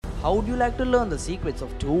How would you like to learn the secrets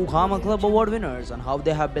of two Karma Club Award winners on how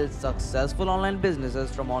they have built successful online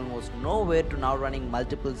businesses from almost nowhere to now running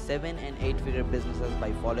multiple 7 and 8-figure businesses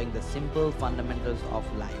by following the simple fundamentals of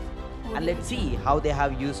life? And let's see how they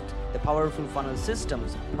have used the powerful funnel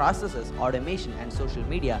systems, processes, automation, and social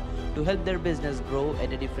media to help their business grow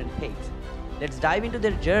at a different pace. Let's dive into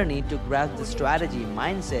their journey to grasp the strategy,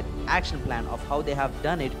 mindset, action plan of how they have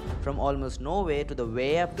done it from almost nowhere to the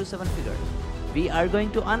way up to 7 figures. We are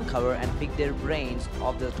going to uncover and pick their brains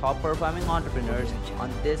of the top performing entrepreneurs on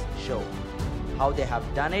this show. How they have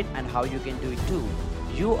done it and how you can do it too.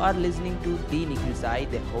 You are listening to the Nikhil Sai,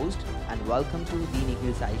 the host, and welcome to the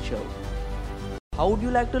Nikhil Sai Show. How would you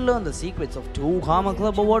like to learn the secrets of two Karma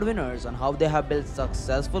Club Award winners on how they have built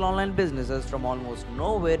successful online businesses from almost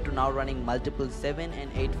nowhere to now running multiple 7 and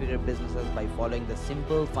 8-figure businesses by following the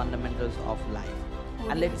simple fundamentals of life?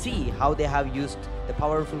 And let's see how they have used the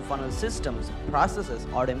powerful funnel systems, processes,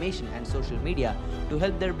 automation, and social media to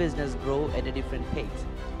help their business grow at a different pace.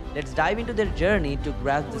 Let's dive into their journey to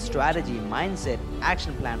grasp the strategy, mindset,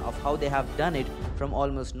 action plan of how they have done it from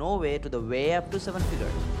almost nowhere to the way up to 7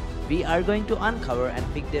 figures. We are going to uncover and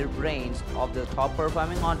pick their brains of the top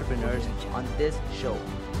performing entrepreneurs on this show.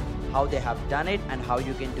 How they have done it and how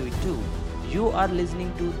you can do it too. You are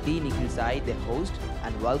listening to the Nikhil Sai, the host,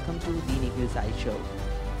 and welcome to the Nikhil Sai Show.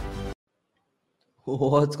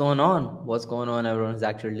 What's going on? What's going on? Everyone who's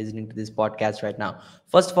actually listening to this podcast right now.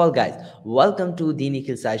 First of all, guys, welcome to the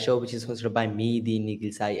Nikhil Sai Show, which is hosted by me, the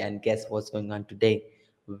Nikhil Sai. And guess what's going on today?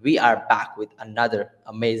 We are back with another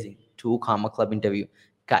amazing two Karma Club interview.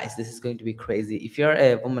 Guys, this is going to be crazy. If you're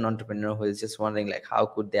a woman entrepreneur who is just wondering, like, how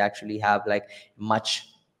could they actually have like much,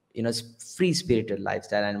 free spirited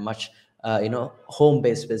lifestyle and much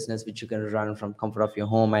home-based business which you can run from comfort of your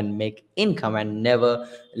home and make income and never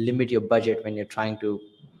limit your budget when you're trying to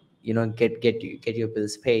get your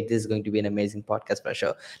bills paid. This is going to be an amazing podcast for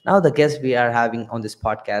sure. Now the guest we are having on this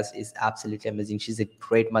podcast is absolutely amazing. She's a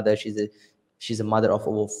great mother. She's a mother of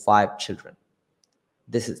over 5 children.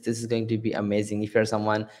 This is going to be amazing. If you're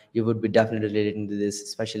someone, you would be definitely relating to this,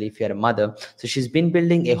 especially if you're a mother. So she's been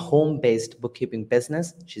building a home-based bookkeeping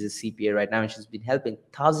business. She's a CPA right now, and she's been helping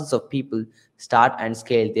thousands of people start and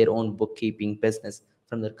scale their own bookkeeping business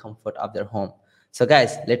from the comfort of their home. So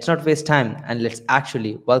guys, let's not waste time and let's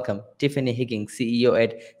actually welcome Tiffany Higgins, CEO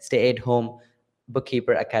at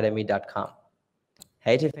stayatHomeBookkeeperAcademy.com.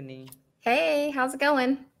 Hey Tiffany. Hey, how's it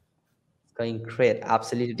going? Going great.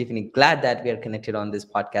 Absolutely, Tiffany. Glad that we are connected on this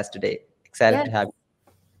podcast today. Excited to have you.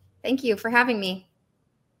 Thank you for having me.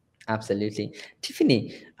 Absolutely.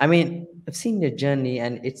 Tiffany, I mean, I've seen your journey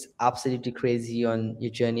and it's absolutely crazy on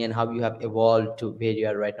your journey and how you have evolved to where you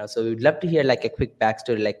are right now. So we'd love to hear like a quick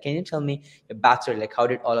backstory. Like, can you tell me your backstory? Like, how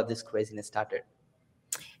did all of this craziness started?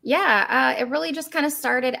 Yeah, it really just kind of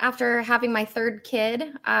started after having my third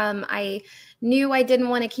kid. I knew I didn't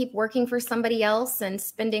want to keep working for somebody else and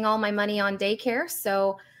spending all my money on daycare.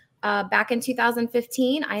 So back in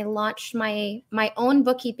 2015, I launched my own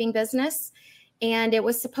bookkeeping business, and it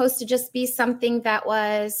was supposed to just be something that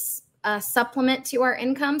was a supplement to our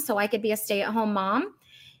income so I could be a stay-at-home mom.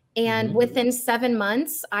 And within 7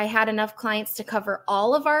 months, I had enough clients to cover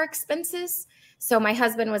all of our expenses. So my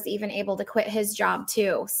husband was even able to quit his job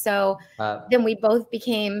too. So then we both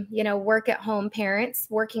became, work at home parents,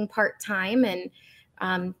 working part-time and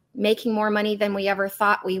making more money than we ever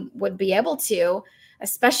thought we would be able to,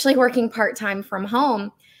 especially working part-time from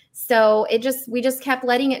home. So we just kept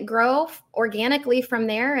letting it grow organically from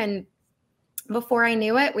there. And before I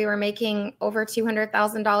knew it, we were making over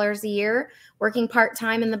 $200,000 a year, working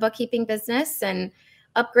part-time in the bookkeeping business and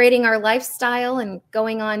upgrading our lifestyle and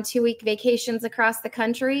going on 2-week vacations across the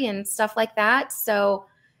country and stuff like that. So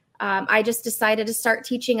I just decided to start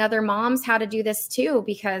teaching other moms how to do this too,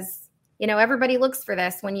 because, everybody looks for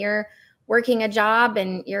this when you're working a job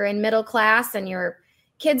and you're in middle class and your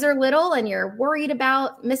kids are little and you're worried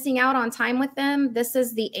about missing out on time with them. This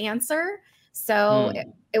is the answer. So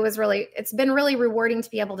it's been really rewarding to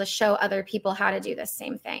be able to show other people how to do the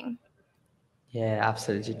same thing. Yeah,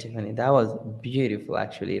 absolutely, Tiffany. That was beautiful,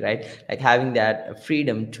 actually, right? Like having that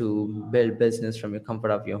freedom to build business from your comfort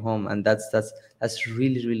of your home, and that's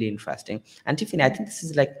really, really interesting. And Tiffany, I think this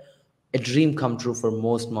is like a dream come true for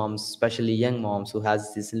most moms, especially young moms who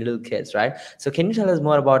has these little kids, right? So, can you tell us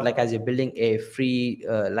more about like as you're building a free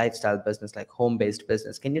lifestyle business, like home-based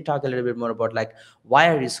business? Can you talk a little bit more about like why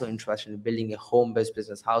are you so interested in building a home-based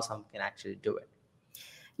business? How someone can actually do it?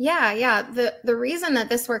 Yeah. The reason that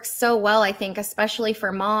this works so well, I think, especially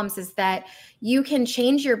for moms, is that you can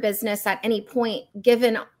change your business at any point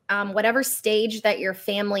given whatever stage that your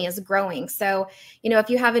family is growing. So, if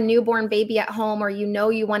you have a newborn baby at home, or you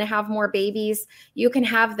want to have more babies, you can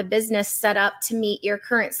have the business set up to meet your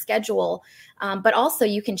current schedule. But also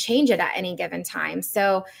you can change it at any given time.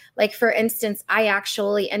 So like, for instance, I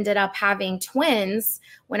actually ended up having twins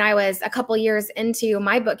when I was a couple years into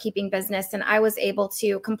my bookkeeping business, and I was able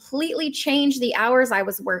to completely change the hours I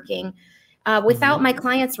was working without my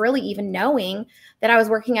clients really even knowing that I was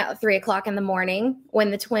working at 3:00 in the morning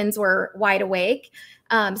when the twins were wide awake.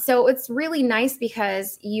 So it's really nice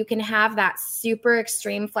because you can have that super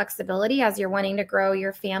extreme flexibility as you're wanting to grow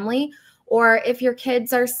your family. Or if your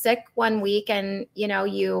kids are sick one week and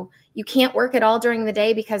you can't work at all during the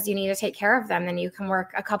day because you need to take care of them, then you can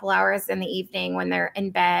work a couple hours in the evening when they're in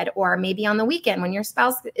bed, or maybe on the weekend when your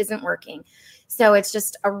spouse isn't working. So it's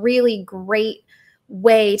just a really great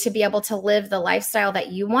way to be able to live the lifestyle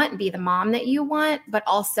that you want, be the mom that you want, but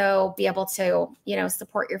also be able to,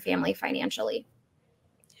 support your family financially.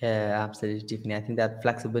 Yeah, absolutely, Tiffany. I think that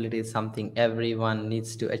flexibility is something everyone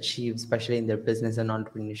needs to achieve, especially in their business and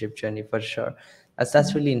entrepreneurship journey, for sure.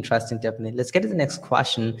 That's really interesting, Tiffany. Let's get to the next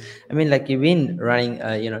question. I mean, like, you've been running,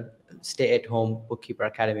 stay-at-home bookkeeper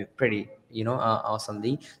academy pretty,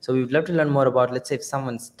 awesomely. So we would love to learn more about, let's say, if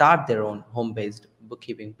someone start their own home-based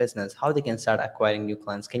bookkeeping business, how they can start acquiring new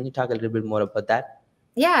clients. Can you talk a little bit more about that?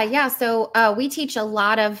 Yeah. So we teach a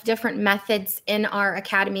lot of different methods in our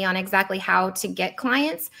academy on exactly how to get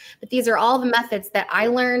clients. But these are all the methods that I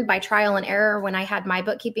learned by trial and error when I had my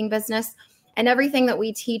bookkeeping business. And everything that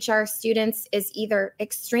we teach our students is either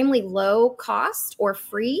extremely low cost or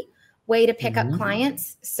free way to pick up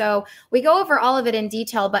clients. So we go over all of it in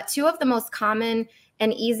detail, but two of the most common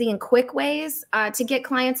and easy and quick ways to get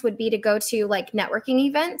clients would be to go to like networking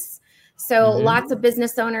events. So lots of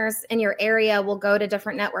business owners in your area will go to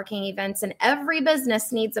different networking events, and every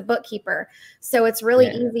business needs a bookkeeper. So it's really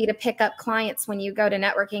easy to pick up clients when you go to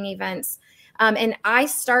networking events. And I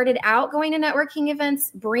started out going to networking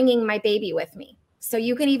events, bringing my baby with me. So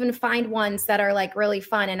you can even find ones that are like really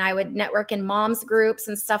fun. And I would network in moms groups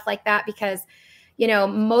and stuff like that because,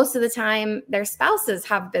 most of the time their spouses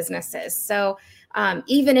have businesses. So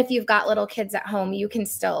even if you've got little kids at home, you can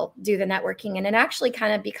still do the networking, and it actually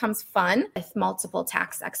kind of becomes fun with multiple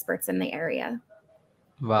tax experts in the area.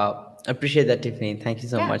 Wow, appreciate that, Tiffany. Thank you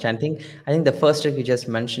so much. I think the first trick you just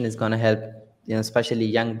mentioned is going to help, especially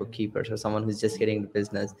young bookkeepers or someone who's just getting the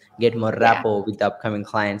business, get more rapport with the upcoming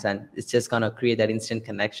clients, and it's just going to create that instant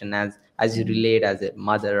connection as you relate as a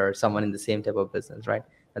mother or someone in the same type of business, right?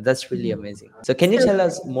 That's really amazing. So can you tell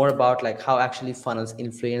us more about like how actually funnels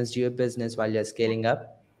influenced your business while you're scaling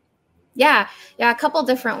up? Yeah, a couple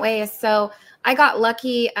different ways. So I got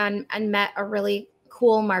lucky and met a really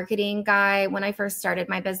cool marketing guy when I first started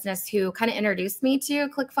my business who kind of introduced me to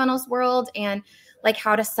ClickFunnels world and like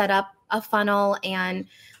how to set up a funnel. And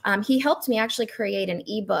he helped me actually create an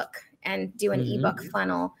ebook and do an ebook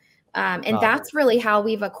funnel. And that's really how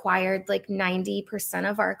we've acquired like 90%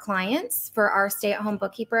 of our clients for our Stay-at-Home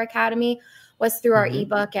Bookkeeper Academy was through our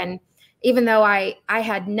ebook. And even though I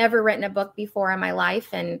had never written a book before in my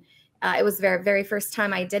life, and it was the very, very first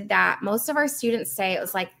time I did that, most of our students say it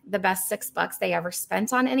was like the best $6 they ever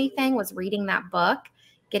spent on anything was reading that book,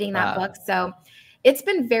 getting that book. So it's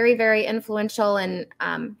been very, very influential in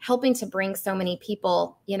helping to bring so many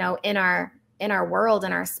people, in our world,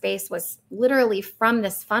 in our space, was literally from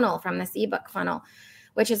this funnel, from this ebook funnel,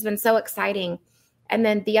 which has been so exciting. And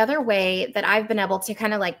then the other way that I've been able to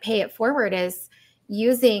kind of like pay it forward is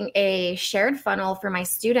using a shared funnel for my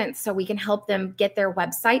students so we can help them get their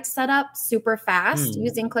website set up super fast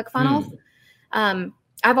using ClickFunnels.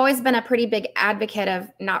 I've always been a pretty big advocate of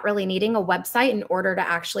not really needing a website in order to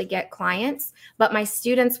actually get clients, but my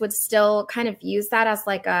students would still kind of use that as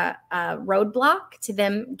like a roadblock to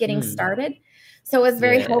them getting started. So it was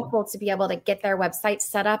very helpful to be able to get their website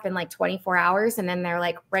set up in like 24 hours, and then they're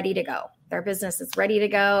like ready to go. Their business is ready to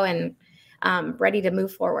go and ready to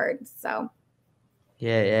move forward. So.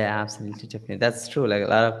 Yeah, absolutely, definitely. That's true. Like a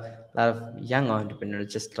lot of young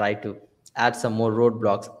entrepreneurs just try to add some more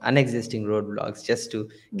roadblocks, unexisting roadblocks, just to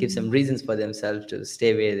give some reasons for themselves to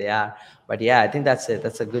stay where they are. But yeah, I think that's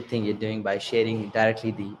a good thing you're doing by sharing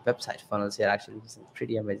directly the website funnels here. Actually, this is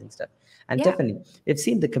pretty amazing stuff. And definitely, we've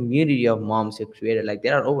seen the community of moms you've created. Like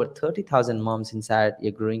there are over 30,000 moms inside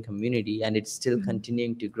your growing community, and it's still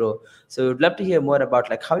continuing to grow. So we'd love to hear more about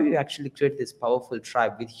like how you actually create this powerful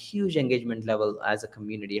tribe with huge engagement level as a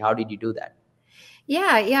community. How did you do that?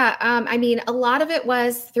 Yeah. I mean, a lot of it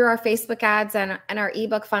was through our Facebook ads and our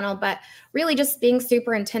ebook funnel, but really just being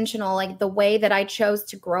super intentional. Like the way that I chose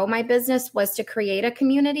to grow my business was to create a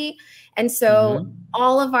community. And so Mm-hmm.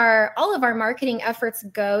 all of our marketing efforts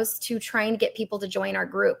goes to trying to get people to join our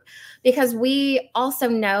group, because we also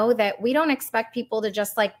know that we don't expect people to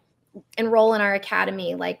just like enroll in our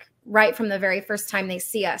academy like right from the very first time they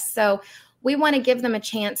see us. So we want to give them a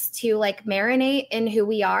chance to like marinate in who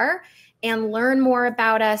we are and learn more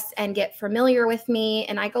about us and get familiar with me.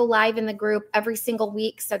 And I go live in the group every single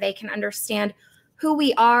week so they can understand who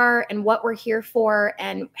we are and what we're here for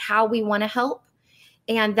and how we want to help.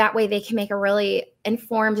 And that way they can make a really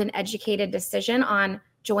informed and educated decision on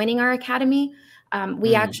joining our academy.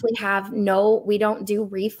 We actually we don't do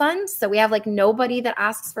refunds. So we have like nobody that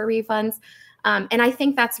asks for refunds. And I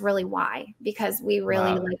think that's really why, because we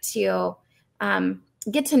really Wow. like to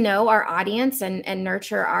get to know our audience and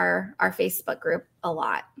nurture our Facebook group a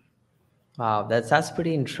lot. Wow, that's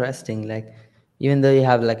pretty interesting. Like, even though you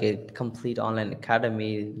have like a complete online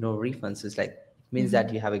academy, no refunds, it's like it means that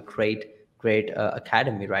Mhm. you have a great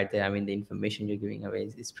academy right there. I mean, the information you're giving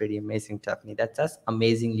away is pretty amazing, Tiffany. That's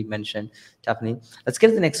amazingly mentioned, Tiffany. Let's get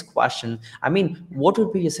to the next question. I mean, what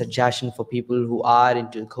would be your suggestion for people who are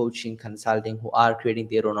into coaching, consulting, who are creating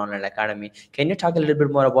their own online academy? Can you talk a little bit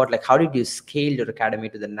more about like how did you scale your academy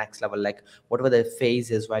to the next level? Like, what were the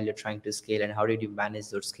phases while you're trying to scale, and how did you manage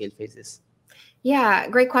those scale phases? Yeah,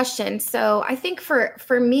 great question. So I think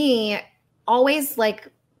for me, always like,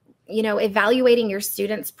 evaluating your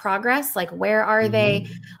students' progress, like where are they?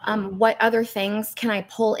 Mm-hmm. What other things can I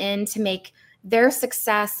pull in to make their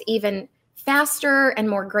success even faster and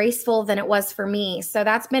more graceful than it was for me? So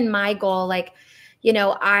that's been my goal. Like,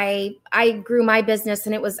 I grew my business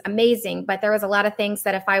and it was amazing, but there was a lot of things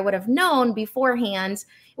that if I would have known beforehand,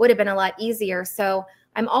 it would have been a lot easier. So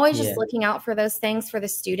I'm always Yeah. just looking out for those things for the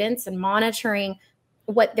students and monitoring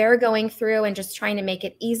what they're going through and just trying to make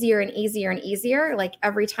it easier and easier and easier, like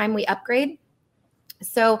every time we upgrade.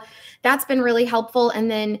 So that's been really helpful.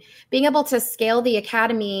 And then being able to scale the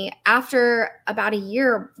academy after about a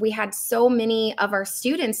year, we had so many of our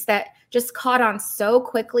students that just caught on so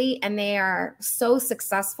quickly and they are so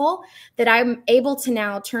successful that I'm able to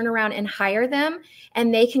now turn around and hire them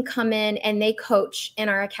and they can come in and they coach in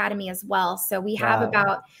our academy as well. So we have Wow.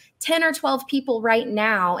 about 10 or 12 people right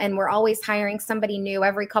now, and we're always hiring somebody new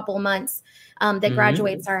every couple of months that Mm-hmm.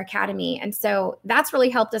 graduates our academy. And so that's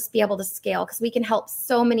really helped us be able to scale because we can help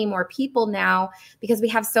so many more people now because we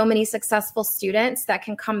have so many successful students that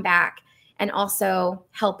can come back and also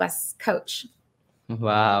help us coach.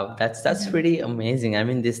 Wow, that's Mhm. pretty amazing. I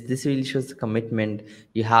mean, this really shows the commitment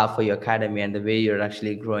you have for your academy and the way you're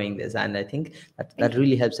actually growing this. And I think that Thank you.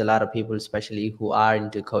 really helps a lot of people, especially who are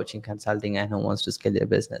into coaching, consulting, and who wants to scale their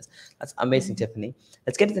business. That's amazing, Mhm. Tiffany.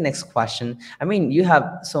 Let's get to the next question. I mean, you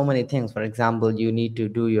have so many things. For example, you need to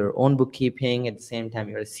do your own bookkeeping. At the same time,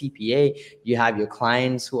 you're a CPA. You have your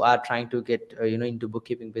clients who are trying to get into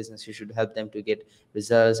bookkeeping business. You should help them to get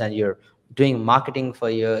results, and you're doing marketing for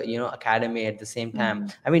your academy at the same time.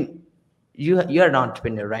 Mhm. I mean, you're an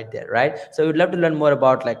entrepreneur right there, right? So we'd love to learn more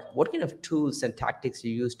about like what kind of tools and tactics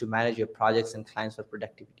you use to manage your projects and clients for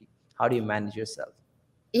productivity. How do you manage yourself?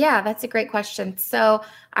 Yeah, that's a great question. So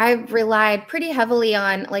I've relied pretty heavily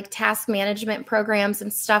on like task management programs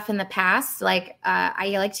and stuff in the past. Like I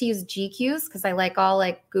like to use GQs because I like all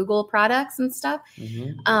like Google products and stuff.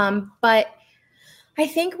 Mm-hmm. But I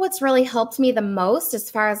think what's really helped me the most as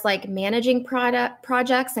far as like managing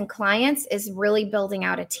projects and clients is really building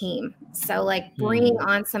out a team. So like bringing Hmm.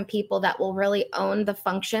 on some people that will really own the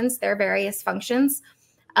functions, their various functions.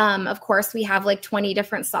 Of course, we have like 20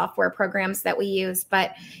 different software programs that we use,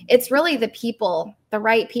 but it's really the people, the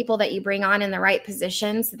right people that you bring on in the right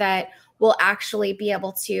positions that will actually be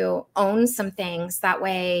able to own some things. That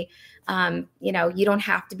way, you don't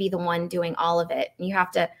have to be the one doing all of it. You have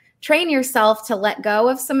to train yourself to let go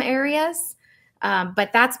of some areas.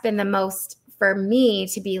 But that's been the most for me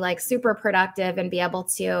to be like super productive and be able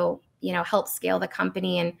to, help scale the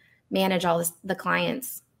company and manage all the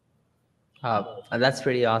clients. That's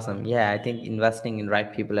pretty awesome. Yeah, I think investing in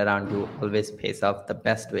right people around you always pays off the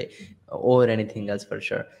best way over anything else for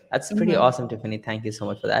sure. That's pretty Mhm. awesome, Tiffany. Thank you so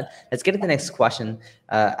much for that. Let's get to the next question.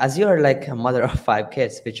 As you're like a mother of five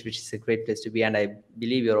kids, which is a great place to be, and I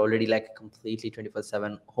believe you're already like a completely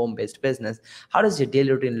 24/7 home-based business. How does your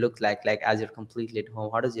daily routine look like? Like as you're completely at home,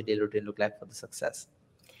 how does your daily routine look like for the success?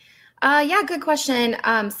 Yeah, good question.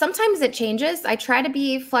 Sometimes it changes. I try to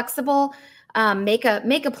be flexible, make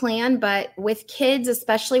a plan, but with kids,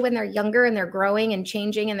 especially when they're younger and they're growing and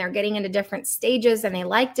changing and they're getting into different stages and they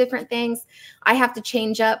like different things, I have to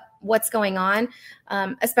change up what's going on,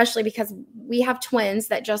 especially because we have twins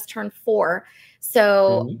that just turned 4.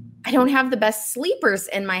 So I don't have the best sleepers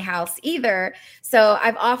in my house either. So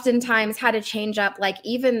I've oftentimes had to change up, like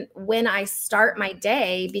even when I start my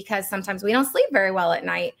day, because sometimes we don't sleep very well at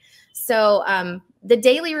night. So the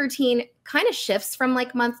daily routine kind of shifts from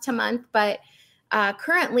like month to month, but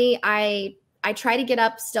currently I try to get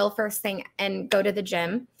up still first thing and go to the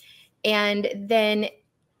gym. And then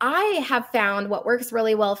I have found what works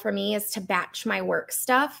really well for me is to batch my work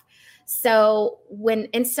stuff. So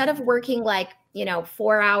instead of working like,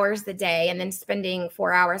 4 hours a day and then spending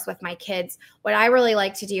 4 hours with my kids, what I really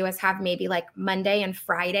like to do is have maybe like Monday and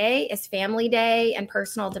Friday is family day and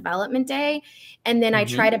personal development day. And then I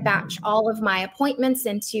try to batch all of my appointments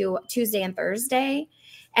into Tuesday and Thursday.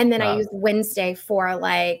 And then I use Wednesday for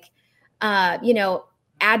like,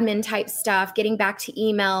 admin type stuff, getting back to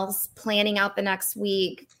emails, planning out the next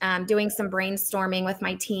week, doing some brainstorming with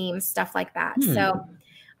my team, stuff like that. So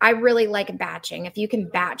I really like batching. If you can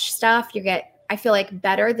batch stuff, I feel like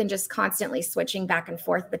better than just constantly switching back and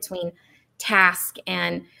forth between task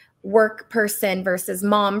and work person versus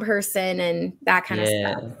mom person and that kind of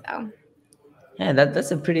stuff. So. Yeah,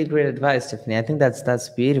 that's a pretty great advice, Tiffany. I think that's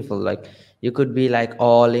beautiful. Like you could be like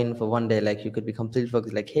all in for one day. Like you could be completely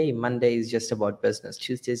focused. Like, hey, Monday is just about business.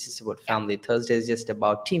 Tuesday is just about family. Thursday is just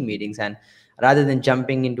about team meetings. And rather than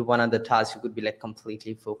jumping into one other task, you could be like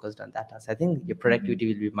completely focused on that task. I think your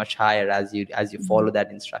productivity will be much higher as you follow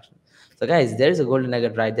that instruction. So guys, there's a golden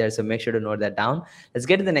nugget right there. So make sure to note that down. Let's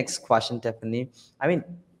get to the next question, Tiffany. I mean,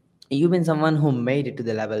 you've been someone who made it to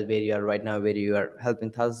the level where you are right now, where you are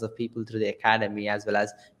helping thousands of people through the academy, as well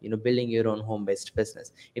as building your own home-based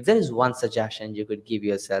business. If there is one suggestion you could give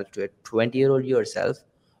yourself to a 20-year-old yourself,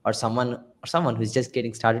 or someone who's just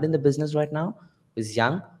getting started in the business right now, who's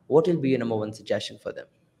young, what will be your number one suggestion for them?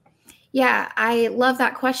 Yeah, I love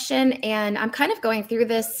that question. And I'm kind of going through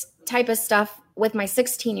this type of stuff with my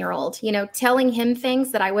 16-year-old, telling him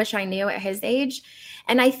things that I wish I knew at his age.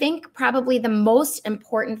 And I think probably the most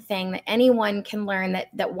important thing that anyone can learn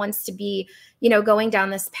that wants to be, going down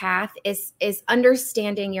this path is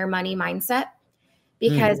understanding your money mindset,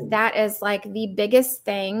 because that is like the biggest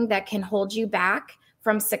thing that can hold you back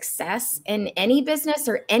from success in any business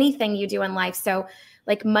or anything you do in life. So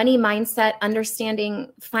like money mindset,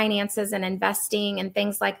 understanding finances and investing and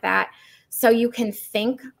things like that. So you can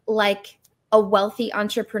think like a wealthy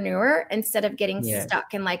entrepreneur instead of getting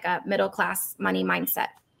stuck in like a middle-class money mindset.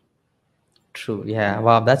 True. Yeah.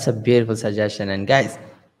 Wow. That's a beautiful suggestion. And guys,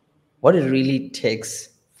 what it really takes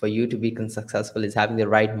for you to be successful is having the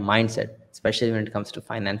right mindset, especially when it comes to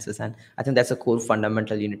finances. And I think that's a core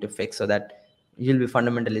fundamental you need to fix so that you'll be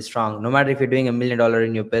fundamentally strong. No matter if you're doing $1 million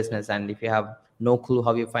in your business and if you have no clue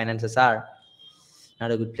how your finances are,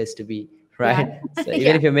 not a good place to be, right? Yeah. So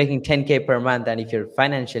even if you're making 10K per month and if you're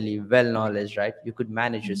financially well knowledge, right, you could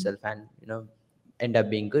manage yourself and end up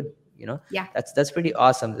being good. Yeah, that's pretty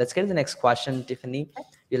awesome. Let's get to the next question, Tiffany.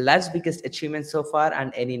 Your life's biggest achievement so far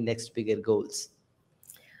and any next bigger goals?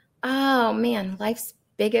 Oh man, life's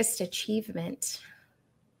biggest achievement.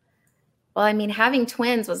 Well, I mean, having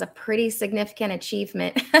twins was a pretty significant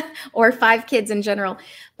achievement, or 5 kids in general.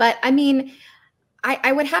 But I mean,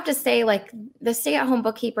 I would have to say like the Stay-at-Home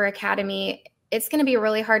Bookkeeper Academy, it's going to be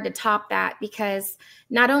really hard to top that, because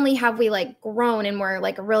not only have we like grown and we're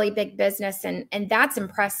like a really big business and that's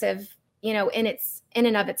impressive, in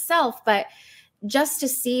and of itself, but just to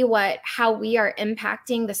see how we are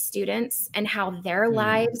impacting the students and how their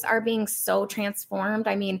lives are being so transformed.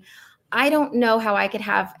 I mean, I don't know how I could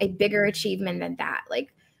have a bigger achievement than that.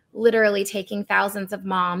 Like literally taking thousands of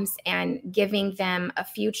moms and giving them a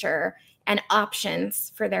future and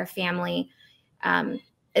options for their family.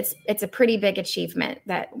 It's a pretty big achievement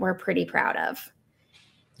that we're pretty proud of.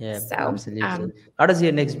 Yeah, so, absolutely. How does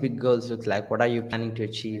your next big goals look like? What are you planning to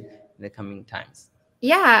achieve in the coming times?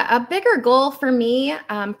 Yeah, a bigger goal for me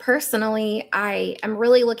personally, I am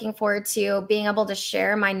really looking forward to being able to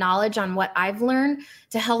share my knowledge on what I've learned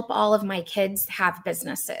to help all of my kids have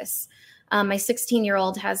businesses. My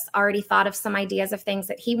 16-year-old has already thought of some ideas of things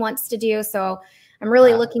that he wants to do. So I'm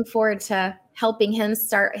really looking forward to helping him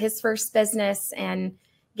start his first business and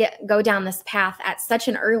go down this path at such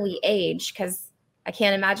an early age, because I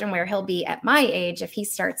can't imagine where he'll be at my age if he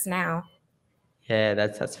starts now. Yeah,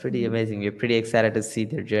 that's pretty amazing. We're pretty excited to see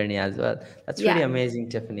their journey as well. That's really amazing,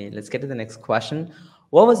 Tiffany. Let's get to the next question.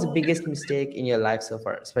 What was the biggest mistake in your life so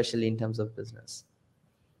far, especially in terms of business?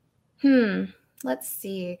 Let's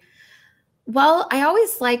see. Well, I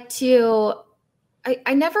always like to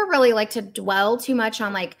I never really like to dwell too much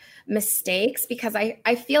on like mistakes because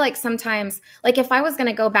I feel like sometimes, like if I was going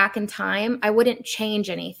to go back in time, I wouldn't change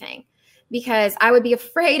anything because I would be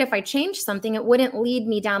afraid if I changed something, it wouldn't lead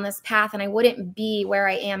me down this path and I wouldn't be where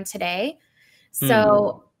I am today. Hmm.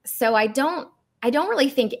 So I don't really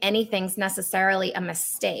think anything's necessarily a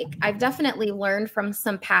mistake. I've definitely learned from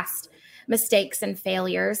some past mistakes and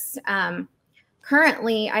failures.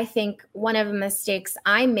 Currently, I think one of the mistakes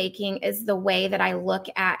I'm making is the way that I look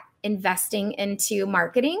at investing into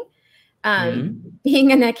marketing.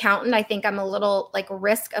 Being an accountant, I think I'm a little like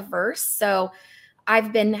risk averse. So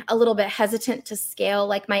I've been a little bit hesitant to scale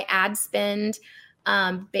like my ad spend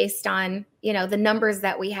based on, the numbers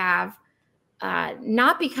that we have.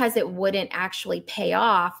 Not because it wouldn't actually pay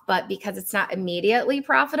off, but because it's not immediately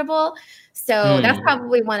profitable. So that's Hmm.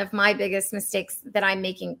 probably one of my biggest mistakes that I'm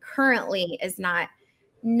making currently is not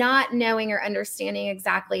knowing or understanding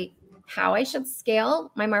exactly how I should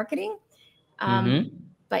scale my marketing. Um, Mm-hmm.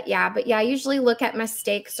 but yeah, I usually look at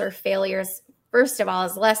mistakes or failures first of all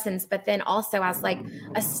as lessons, but then also as like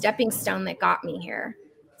a stepping stone that got me here.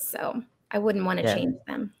 So I wouldn't want to Yeah. change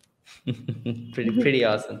them. Pretty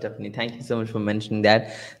awesome, Tiffany. Thank you so much for mentioning that.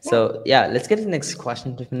 Yeah. So yeah, let's get to the next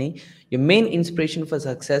question, Tiffany. Your main inspiration for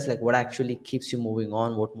success, like what actually keeps you moving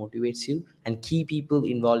on, what motivates you, and key people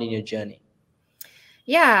involved in your journey.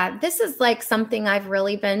 Yeah, this is like something I've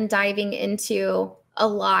really been diving into a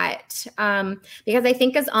lot because I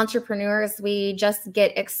think as entrepreneurs, we just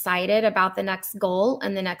get excited about the next goal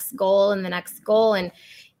and the next goal and the next goal. And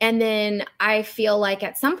then I feel like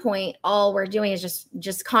at some point, all we're doing is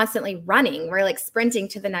just constantly running. We're like sprinting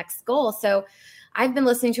to the next goal. So I've been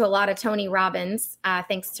listening to a lot of Tony Robbins,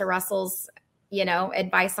 thanks to Russell's,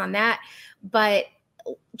 advice on that. But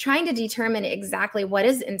trying to determine exactly what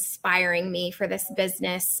is inspiring me for this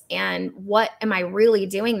business and what am I really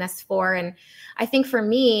doing this for. And I think for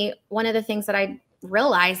me, one of the things that I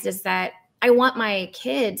realized is that I want my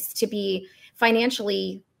kids to be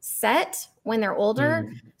financially set when they're older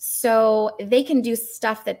Hmm. so they can do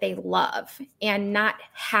stuff that they love and not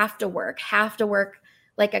have to work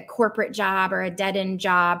like a corporate job or a dead end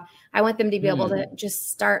job. I want them to be able to Hmm. just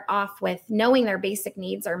start off with knowing their basic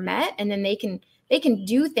needs are met, and then they can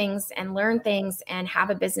do things and learn things and have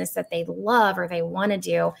a business that they love or they want to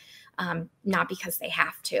do, not because they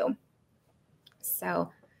have to.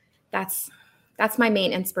 So that's my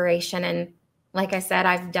main inspiration. And like I said,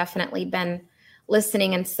 I've definitely been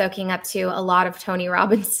listening and soaking up to a lot of Tony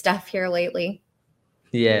Robbins stuff here lately.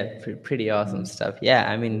 Yeah, pretty awesome Mhm. stuff.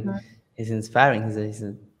 Yeah, I mean, Mhm. he's inspiring.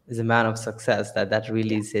 He's a man of success. That Yeah,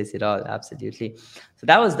 really says it all. Absolutely. So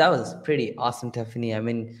that was pretty awesome, Tiffany. I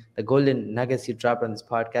mean, the golden nuggets you dropped on this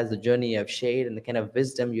podcast, the journey you have shared, and the kind of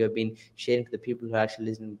wisdom you have been sharing to the people who are actually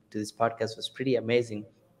listening to this podcast was pretty amazing.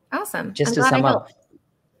 awesome. Just I'm to glad I sum up, helped.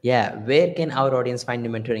 yeah, where can our audience find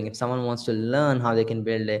your mentoring? If someone wants to learn how they can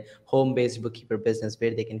build a home-based bookkeeper business,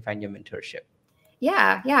 where they can find your mentorship?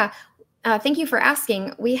 Yeah, yeah. Thank you for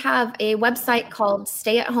asking. We have a website called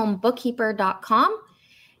stayatHomeBookkeeper.com.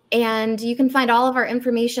 And you can find all of our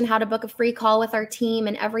information, how to book a free call with our team,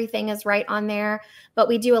 and everything is right on there. But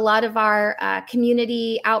we do a lot of our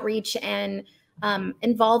community outreach and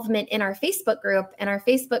involvement in our Facebook group. And our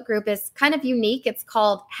Facebook group is kind of unique. It's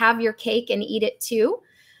called Have Your Cake and Eat It Too,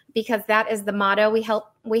 because that is the motto. We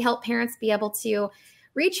help parents be able to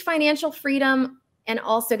reach financial freedom and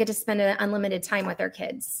also get to spend an unlimited time with their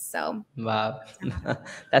kids. So Wow,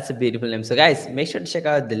 that's a beautiful name. So, guys, make sure to check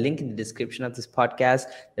out the link in the description of this podcast.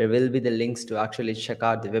 There will be the links to actually check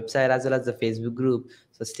out the website as well as the Facebook group.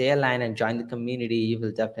 So, stay aligned and join the community. You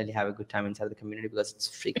will definitely have a good time inside the community because it's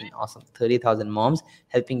freaking awesome. 30,000 moms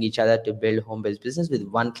helping each other to build home based business with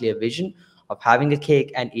one clear vision of having a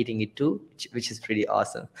cake and eating it too, which is pretty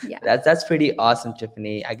awesome. yeah. That's pretty awesome,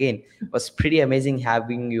 Tiffany. Again, it was pretty amazing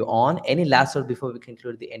having you on. Any last word before we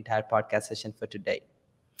conclude the entire podcast session for today?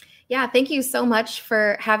 Yeah, thank you so much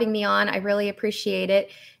for having me on. I really appreciate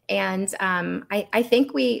it. And I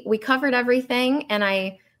think we covered everything, and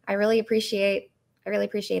I really appreciate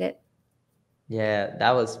it. Yeah,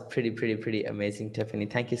 that was pretty amazing, Tiffany.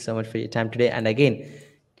 Thank you so much for your time today. And again,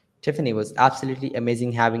 Tiffany, was absolutely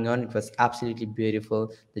amazing having you on. It was absolutely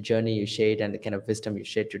beautiful, the journey you shared and the kind of wisdom you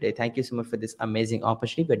shared today. Thank you so much for this amazing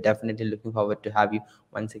opportunity. We're definitely looking forward to have you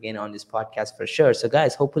once again on this podcast for sure. So,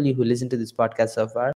 guys, hopefully who listen to this podcast so far